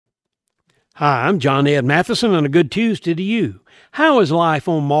Hi, I'm John Ed Matheson, and a good Tuesday to you. How is life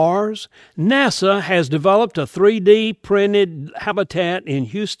on Mars? NASA has developed a 3D printed habitat in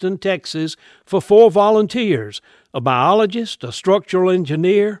Houston, Texas for 4 volunteers, a biologist, a structural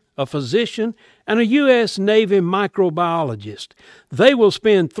engineer, a physician, and a U.S. Navy microbiologist. They will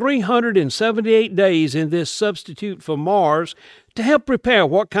spend 378 days in this substitute for Mars to help prepare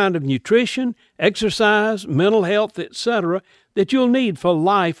what kind of nutrition, exercise, mental health, etc. that you'll need for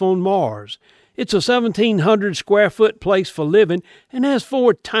life on Mars. It's a 1,700 square foot place for living and has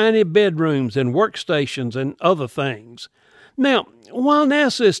 4 tiny bedrooms and workstations and other things. Now, while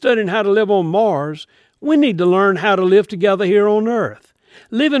NASA is studying how to live on Mars, we need to learn how to live together here on Earth.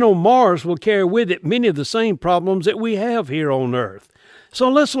 Living on Mars will carry with it many of the same problems that we have here on Earth. So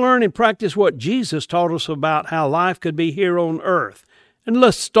let's learn and practice what Jesus taught us about how life could be here on Earth. And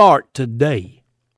let's start today.